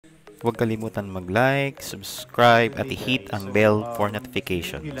huwag kalimutan mag-like, subscribe, at i-hit ang bell for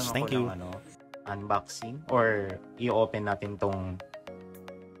notifications. Thank you. Unboxing or i-open natin tong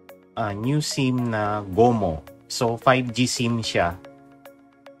new SIM na GOMO. So 5G SIM siya.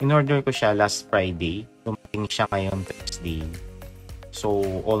 In-order ko siya last Friday. Dumating siya ngayon Thursday. So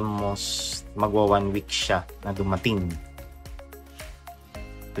almost magwa 1 week siya na dumating.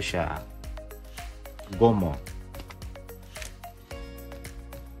 Ito siya. GOMO.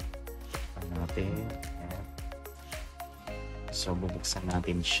 Natin. So bubuksan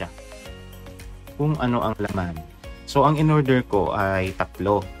natin siya. Kung ano ang laman. So ang in-order ko ay 3.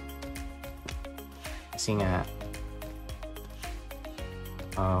 Kasi nga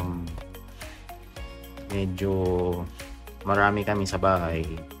medyo marami kami sa bahay.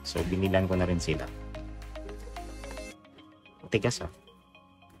 So binilan ko na rin sila. Tigas ah.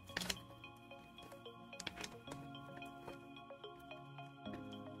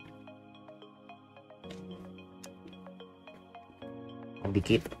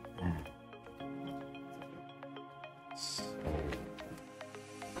 Dikit.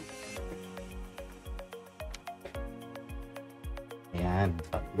 Ayan,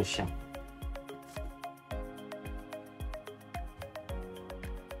 tatlo siya.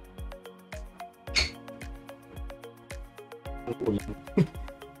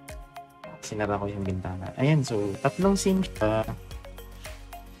 Sinara ko yung bintana. Ayan, so 3 SIM siya.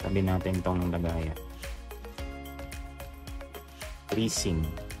 Tabi natin tong lagayan. 3 SIM.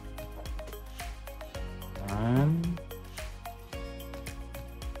 Ayan.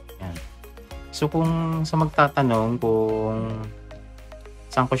 So kung sa magtatanong kung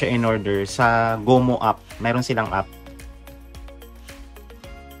saan ko siya in-order, sa GOMO app. Meron silang app.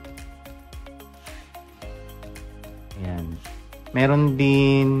 Ayan. Meron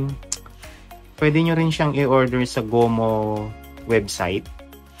din, pwede nyo rin siyang i-order sa GOMO website.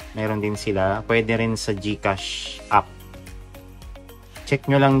 Meron din sila. Pwede rin sa GCash app.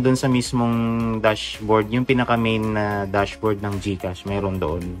 Check nyo lang dun sa mismong dashboard. Yung pinaka-main na dashboard ng GCash. Meron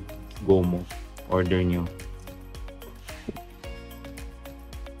doon. GOMO. Order nyo.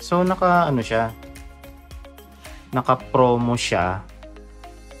 So, naka promo siya.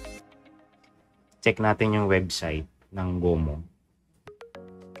 Check natin yung website ng GOMO.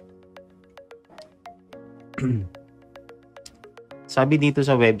 Sabi dito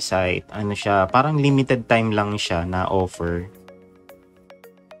sa website, parang limited time lang siya na offer.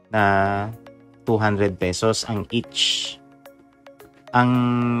 Na 200 pesos ang each. Ang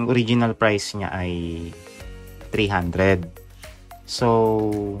original price niya ay 300. So,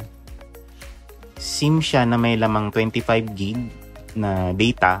 SIM siya na may lamang 25 gig na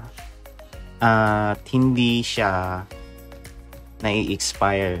data at hindi siya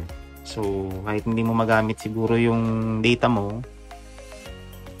nai-expire. So, kahit hindi mo magamit siguro yung data mo,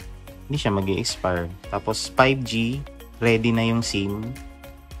 hindi siya mag-i-expire. Tapos 5G, ready na yung SIM.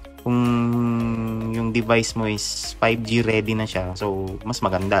 Kung yung device mo is 5G ready na siya, so mas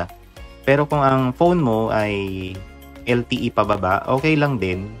maganda. Pero kung ang phone mo ay LTE pababa, okay lang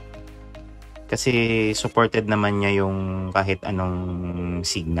din. Kasi supported naman niya yung kahit anong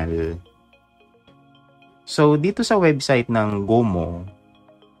signal. So dito sa website ng GOMO,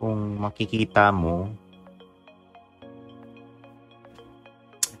 kung makikita mo,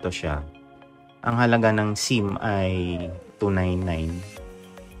 ito siya. Ang halaga ng SIM ay $299.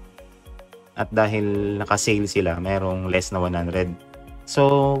 At dahil naka-sale sila, merong less na 100.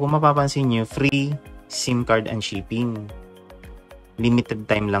 So, kung mapapansin nyo, free SIM card and shipping. Limited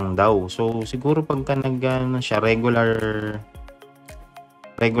time lang daw. So, siguro pagka siya, regular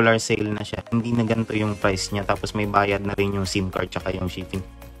sale na siya, hindi na ganito yung price niya. Tapos may bayad na rin yung SIM card tsaka yung shipping.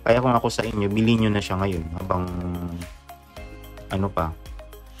 Kaya kung ako sa inyo, bilhin nyo na siya ngayon.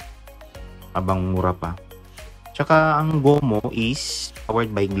 Habang mura pa. Tsaka ang GOMO is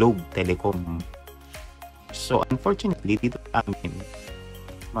powered by Globe Telecom. So unfortunately dito sa amin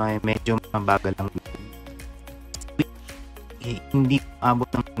may medyo mabagal ang hindi abot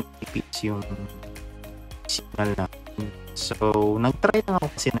ng tipis yung signal na. So nagtry lang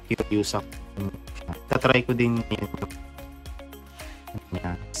ako kasi na-curious ako. Tatry ko din yung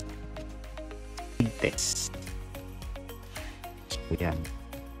speed test. So yan.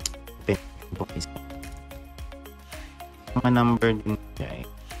 Mga number din siya eh.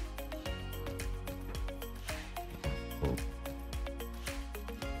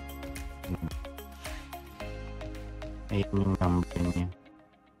 Ayun yung number niya.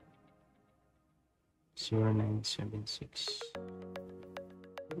 0976.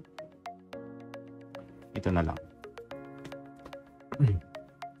 Ito na lang.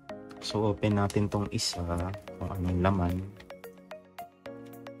 So open natin tong isa kung anong laman.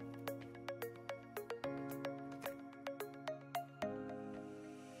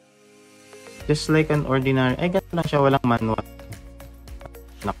 Just like an ordinary, ay ganun lang siya, walang manual.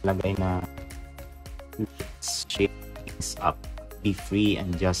 Nakalagay na let's shake things up, be free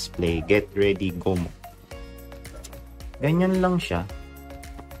and just play, get ready, GOMO. Ganyan lang siya.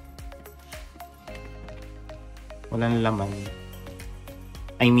 Walang laman.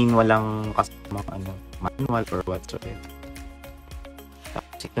 I mean, walang kasamang manual or whatsoever.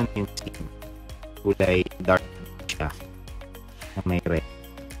 Tapos ito na yung SIM. Kulay dark siya na may red.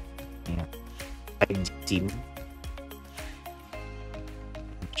 Ayan. 5G SIM.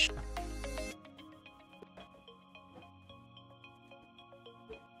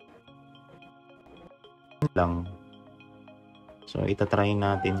 Lang. So, itatry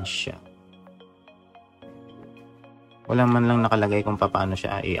natin siya. Wala man lang nakalagay kung paano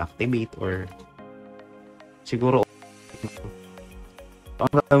siya i-activate or siguro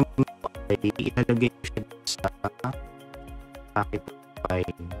ang gagawin ko ay ilalagay ko siya sa packet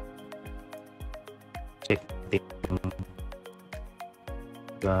file. Check natin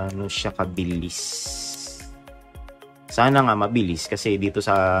gaano siya kabilis. Sana nga mabilis kasi dito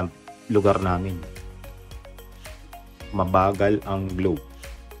sa lugar namin mabagal ang Globe.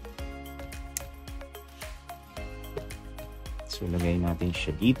 So, lagay natin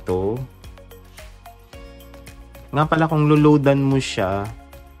siya dito. Nga pala, kung loloadan mo siya,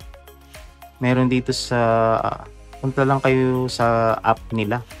 meron dito sa, punta lang kayo sa app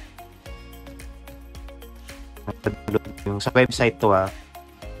nila. Yung sa website to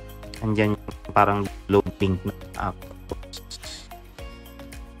andyan yung parang load link na app.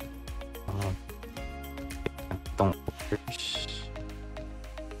 Itong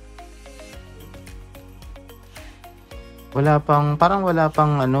parang wala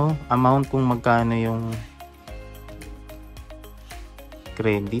pang amount kung magkano yung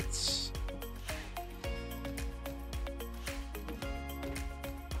credits.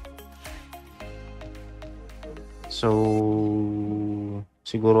 So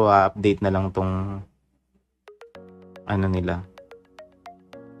siguro update na lang tong nila.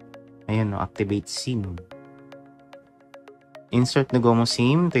 Ayun, activate SIM. Insert the GOMO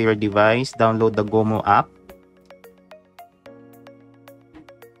SIM to your device. Download the GOMO app.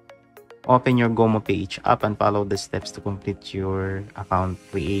 Open your GOMO page up and follow the steps to complete your account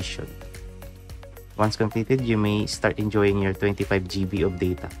creation. Once completed, you may start enjoying your 25 GB of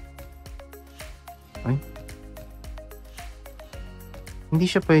data. Ay? Hindi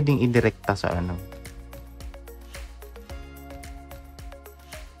siya pwedeng idirekta sa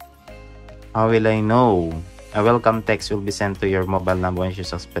How will I know? A welcome text will be sent to your mobile number once you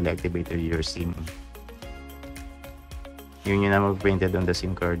successfully activated your SIM. Your new number printed on the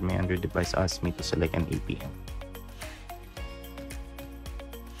SIM card may under device ask me to select an APN.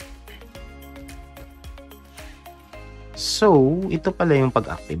 So, ito pala yung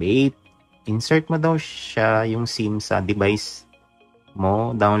pag-activate. Insert mo daw siya yung SIM sa device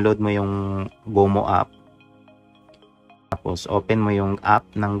mo. Download mo yung GOMO app. Tapos, open mo yung app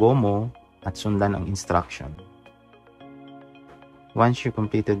ng GOMO at sundan ang instruction. Once you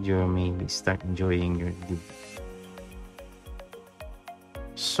completed your may start enjoying your device.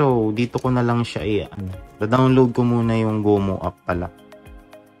 So, dito ko na lang siya download ko muna yung GOMO app pala.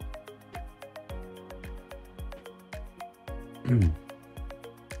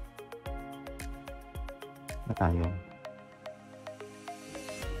 Na tayo.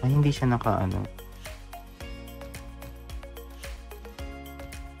 Ay, hindi siya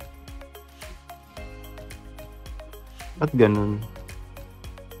Ba't ganun?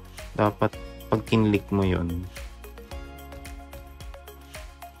 Dapat pag kinlik mo yon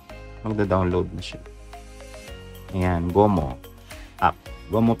magda-download na siya. Ayan, GOMO app.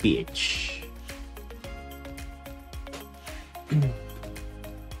 GOMO PH.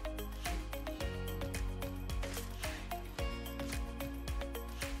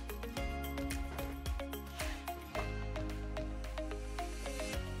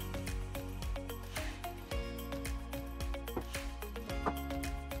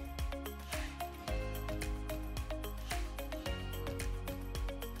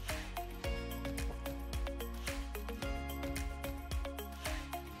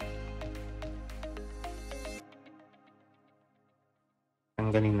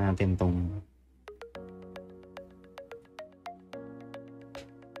 Tanggalin natin tong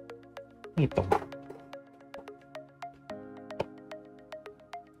ito.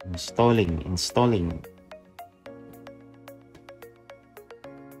 Installing.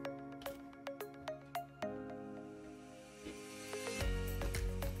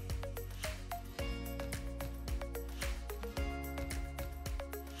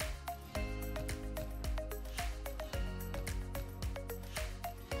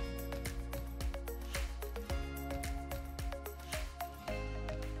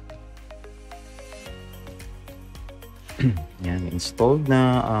 Yan, installed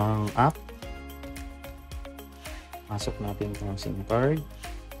na ang app. Pasok natin itong SIM card.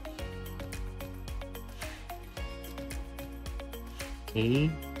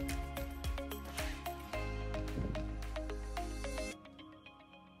 Okay.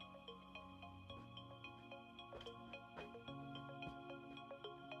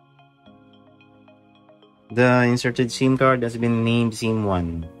 The inserted SIM card has been named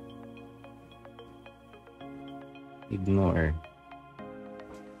SIM1. Ignore.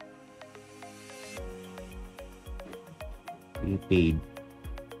 Prepaid.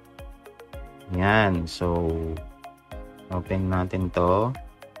 Yan. So, open natin to.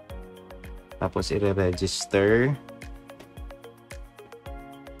 Tapos, i-register.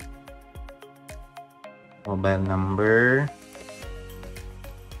 Mobile number.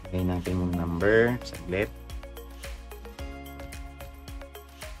 Lagay natin yung number. Saglit.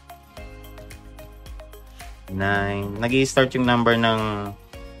 Nag-i-start yung number ng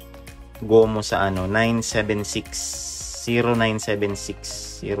GOMO sa 976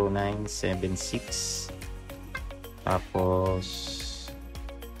 0976 0976 tapos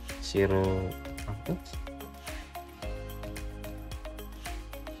 001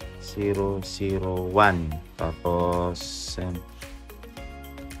 tapos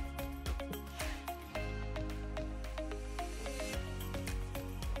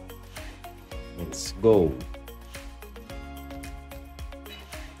let's go.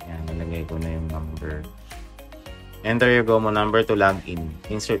 Yan, nalagay ko na yung number. Enter your GOMO number to log in.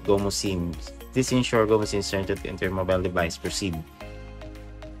 Insert GOMO Sim. Please ensure GOMO Sim is inserted into your mobile device. Proceed.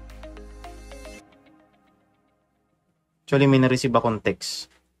 Actually, may na-receive akong text.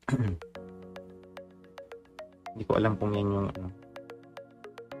 Hindi ko alam kung yan yung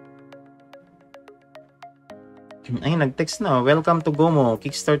Ay, nag-text na. Welcome to GOMO.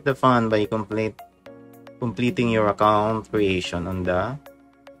 Kickstart the fun by completing your account creation on the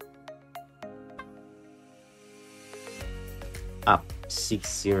app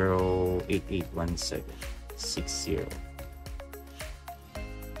 608817 60817.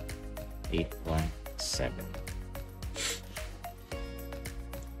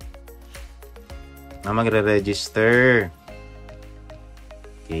 Magre-register.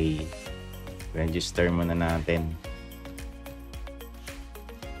 Okay. Register muna natin.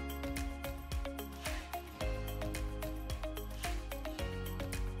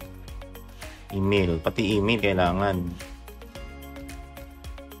 Email. Pati email kailangan.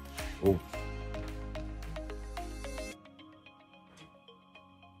 Oh.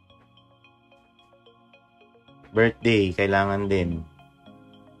 Birthday. Kailangan din.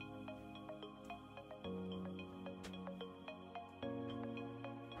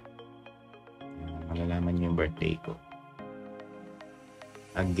 Malalaman niyo yung birthday ko.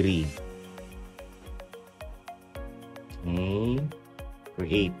 Agree. Okay.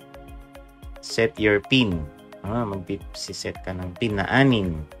 Create. Set your PIN. Mag-set ka ng PIN na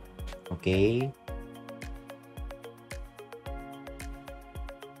 6. Okay.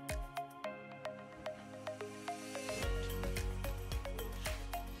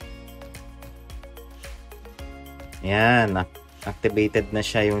 Yan. Activated na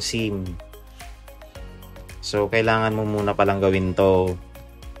siya yung SIM. So, kailangan mo muna palang gawin to.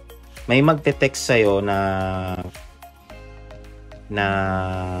 May magte-text sa'yo na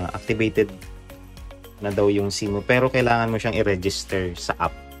activated na daw yung SIM mo. Pero kailangan mo siyang i-register sa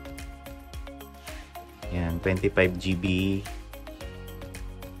app. Yan, 25 GB.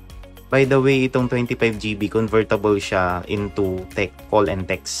 By the way, itong 25 GB, convertible siya into call and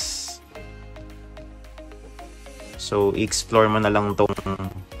text. So, explore mo na lang tong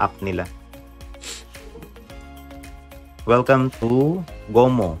app nila. Welcome to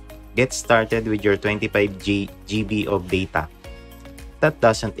GOMO. Get started with your 25 GB of data that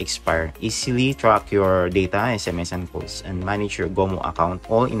doesn't expire. Easily track your data, SMS and calls, and manage your GOMO account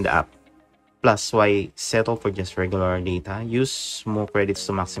all in the app. Plus, why settle for just regular data? Use more credits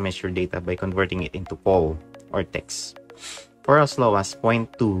to maximize your data by converting it into call or text. For as low as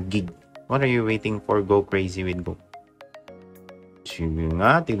 0.2 gig. What are you waiting for? Go crazy with Go. Sige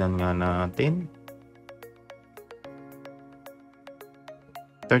nga, tignan nga natin.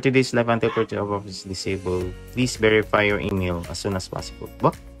 30 days left until purchase of is disabled. Please verify your email as soon as possible.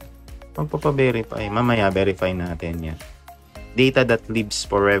 Ba? Magpapa-verify. Mamaya verify natin yan. Data that lives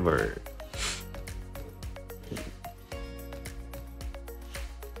forever.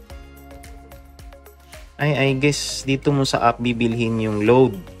 I guess dito mo sa app bibilhin yung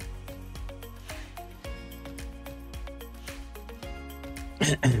load.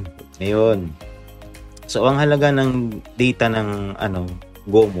 Ayun. So, ang halaga ng data ng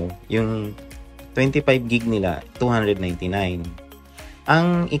GOMO, yung 25 gig nila, 299.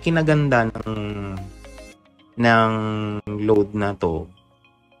 Ang ikinaganda ng load na to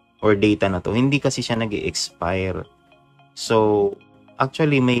or data na to, hindi kasi siya nag-expire. So,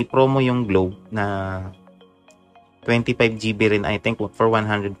 actually, may promo yung Globe na 25 GB rin, I think, for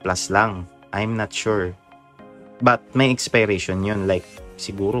 100 plus lang. I'm not sure. But may expiration yun. Like,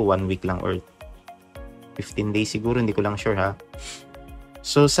 siguro 1 week lang or 15 days siguro. Hindi ko lang sure ha.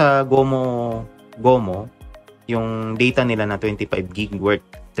 So, sa GOMO, yung data nila na 25 gig worth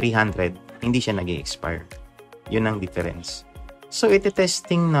 300, hindi siya nag-expire. Yun ang difference. So,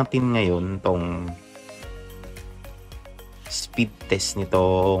 iti-testing natin ngayon tong speed test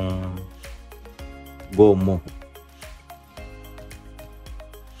nitong GOMO.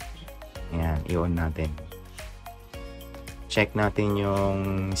 Ayan, i-on natin. Check natin yung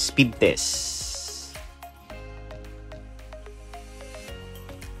speed test.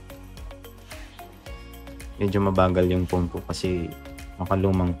 Medyo mabagal yung phone ko kasi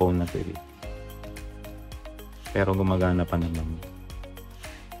makalumang phone na to. Pero gumagana pa naman.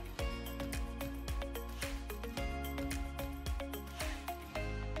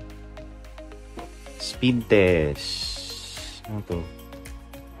 Speed test. Ano to?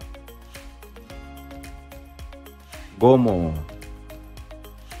 GOMO.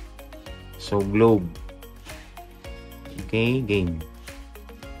 So, Globe. Okay, game.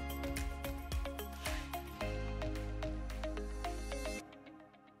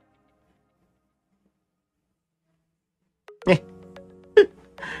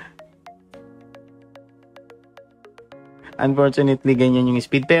 Unfortunately, ganyan yung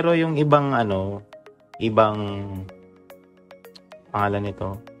speed. Pero yung ibang pangalan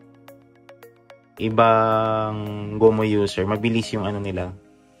nito, ibang GOMO user, mabilis yung nila.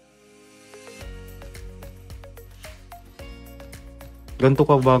 Ganito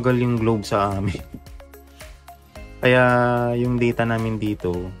kabagal yung Globe sa amin. Kaya yung data namin dito,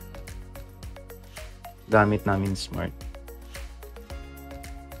 gamit namin smart.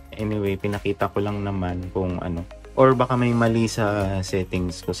 Anyway, pinakita ko lang naman kung ano. Or baka may mali sa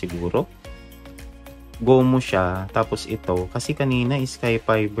settings ko siguro. GOMO siya, tapos ito. Kasi kanina Sky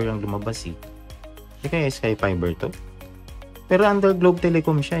Fiber ang lumabas eh. Hindi kaya Sky Fiber to? Pero under Globe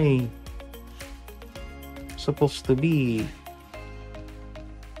Telecom siya eh. Supposed to be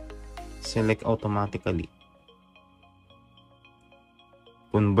select automatically.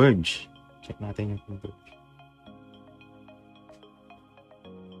 Converge. Check natin yung converge.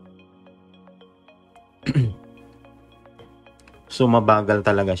 So, mabagal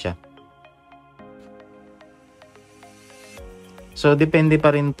talaga siya. So, depende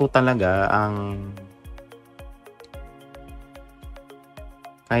pa rin po talaga ang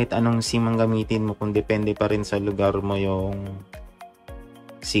kahit anong SIM ang gamitin mo, kung depende pa rin sa lugar mo yung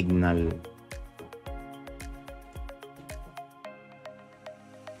signal.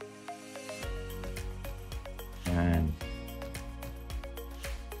 Yan.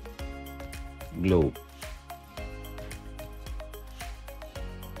 Globe.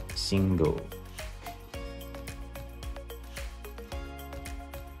 Single.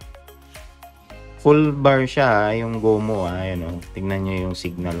 Full bar siya, yung GOMO ayan o. Tingnan nyo yung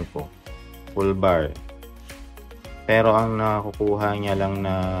signal ko. Full bar. Pero ang nakukuha niya lang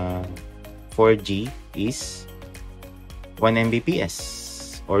na 4G is 1 Mbps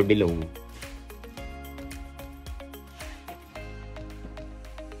or below.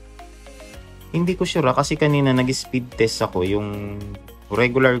 Hindi ko sure kasi kanina nag-speed test ako, yung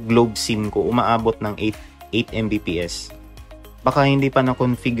regular Globe SIM ko umaabot ng 8 Mbps. Baka hindi pa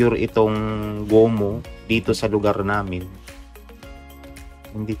na-configure itong GOMO dito sa lugar namin.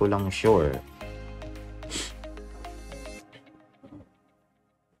 Hindi ko lang sure.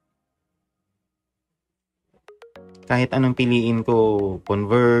 Kahit anong piliin ko,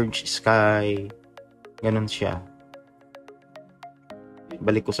 Converge, Sky, ganun siya.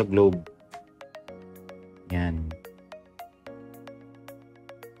 Balik ko sa Globe. Yan.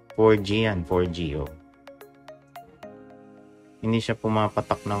 4G yan, 4G oh. Hindi siya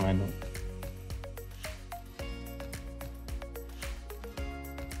pumapatak ng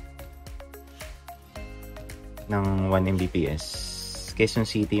ng 1 Mbps. Quezon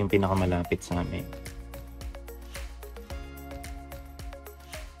City yung pinakamalapit sa amin.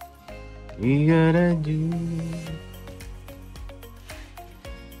 You gotta do.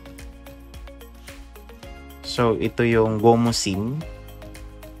 So, ito yung GOMO Sim.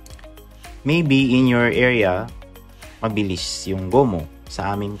 Maybe in your area, mabilis yung GOMO.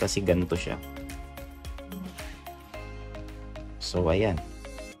 Sa amin kasi ganito siya. So, ayan.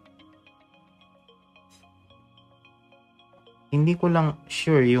 Hindi ko lang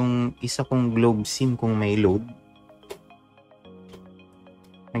sure yung isa kong Globe SIM kung may load.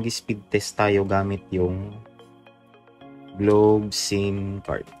 Nag-speed test tayo gamit yung Globe SIM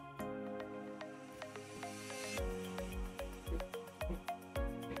card.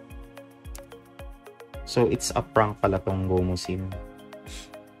 So, it's a prank pala tong GOMO Sim.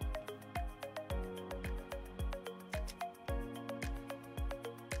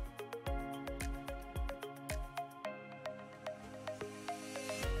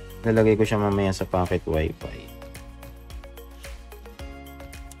 Lalagay ko siya mamaya sa pocket Wi-Fi.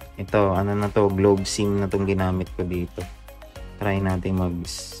 Ito, ano na to, Globe SIM na tong ginamit ko dito. Try natin mag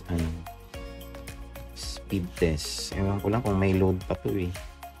speed test. Ewan ko lang kung may load pa to eh.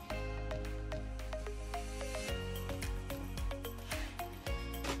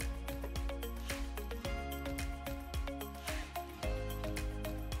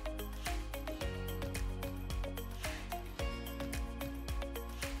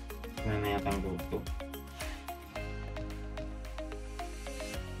 Ano na yata ang load to?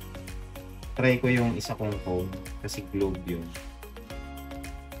 Try ko yung isa kong phone kasi Globe yun.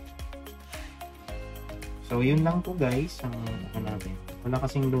 So, yun lang po guys ang natin. Wala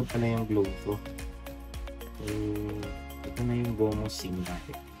kasing load pala yung Globe to. So, ito na yung GOMO Sim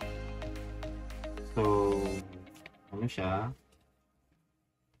natin. So, ano siya?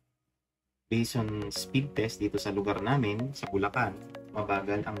 Based on speed test dito sa lugar namin, sa Bulacan,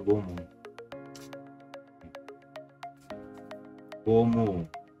 mabagal ang GOMO. GOMO,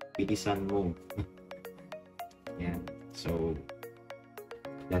 bilisan mo. Yan. So,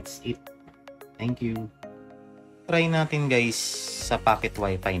 that's it. Thank you. Try natin guys sa pocket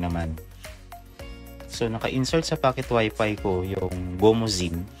Wi-Fi naman. So, naka-insert sa pocket Wi-Fi ko yung GOMO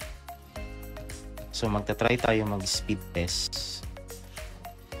Sim. So, magta-try tayo mag-speed test.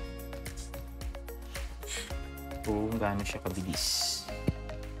 Kung gaano siya kabilis.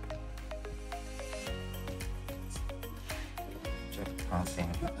 Check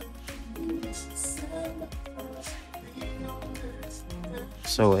natin.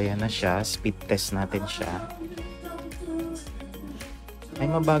 So, ayan na siya. Speed test natin siya. Ay,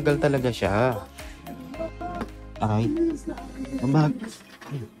 mabagal talaga siya. Ay,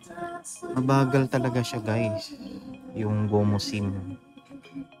 mabagal talaga siya guys. Yung GOMO Sim.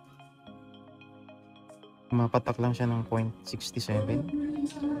 Mapatak lang siya ng 0.67.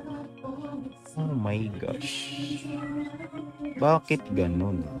 Oh my gosh. Bakit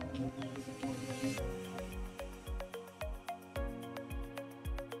ganun?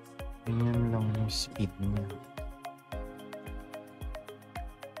 Ganyan lang yung speed niya.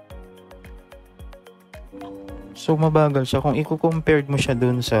 So, mabagal siya. Kung i-compare mo siya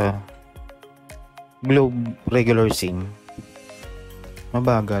dun sa Globe regular SIM,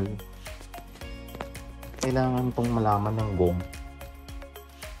 mabagal. Kailangan pong malaman ng GOMO.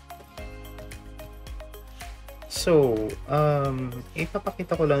 So,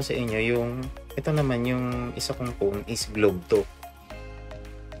 ipapakita ko lang sa inyo yung, ito naman yung isa kong phone is Globe to.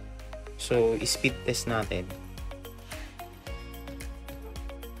 So, speed test natin.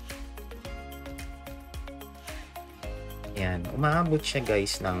 Yan, umaabot siya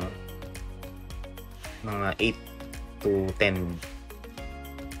guys ng mga 8 to 10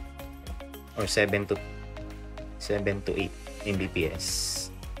 or 7 to 8 Mbps.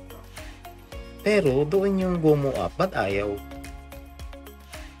 Pero doon yung GOMO app, ba't ayaw?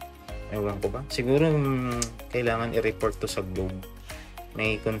 Ewan ko ba? Siguro kailangan i-report to sa Globe.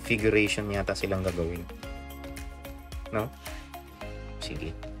 May configuration yata silang gagawin. No?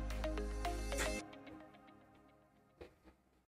 Sige.